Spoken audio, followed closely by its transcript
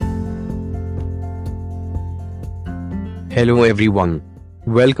Hello everyone.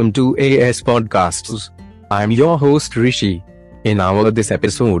 Welcome to AS Podcasts. I'm your host Rishi. In this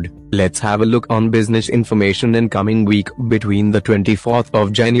episode, let's have a look on business information in coming week between the 24th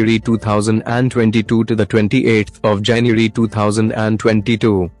of January 2022 to the 28th of January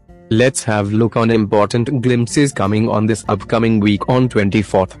 2022. Let's have look on important glimpses coming on this upcoming week on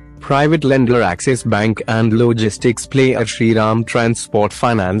 24th. Private lender Axis Bank and logistics player Shriram Transport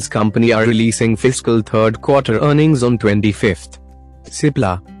Finance Company are releasing fiscal third quarter earnings on 25th.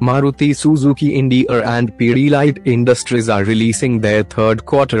 Cipla, Maruti Suzuki India and Pidilite Industries are releasing their third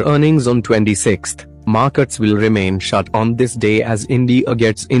quarter earnings on 26th. Markets will remain shut on this day as India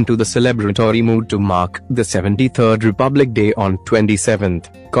gets into the celebratory mood to mark the 73rd Republic Day on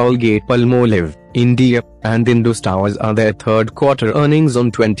 27th. Colgate-Palmolive, India, and Indus Towers are their third quarter earnings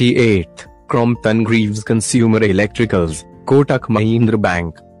on 28th. Crompton Greaves Consumer Electricals, Kotak Mahindra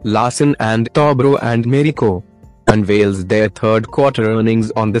Bank, Larsen & Toubro and Marico unveils their third quarter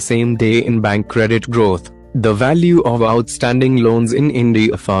earnings on the same day in bank credit growth. The value of outstanding loans in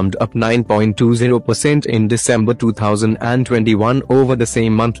India firmed up 9.20% in December 2021 over the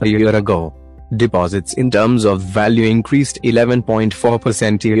same month a year ago. Deposits in terms of value increased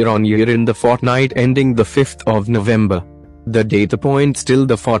 11.4% year-on-year in the fortnight ending the 5th of November. The data points till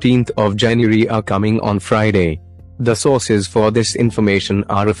the 14th of January are coming on Friday. The sources for this information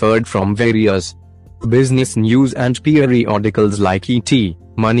are referred from various business news and periodicals like ET,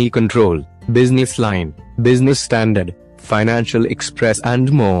 Money Control, Business Line, Business Standard, Financial Express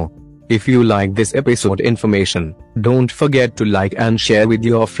and more. If you like this episode information, don't forget to like and share with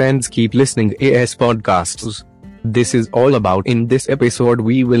your friends. Keep listening AS Podcasts. This is all about in this episode.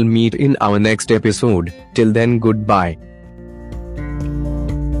 We will meet in our next episode. Till then, goodbye.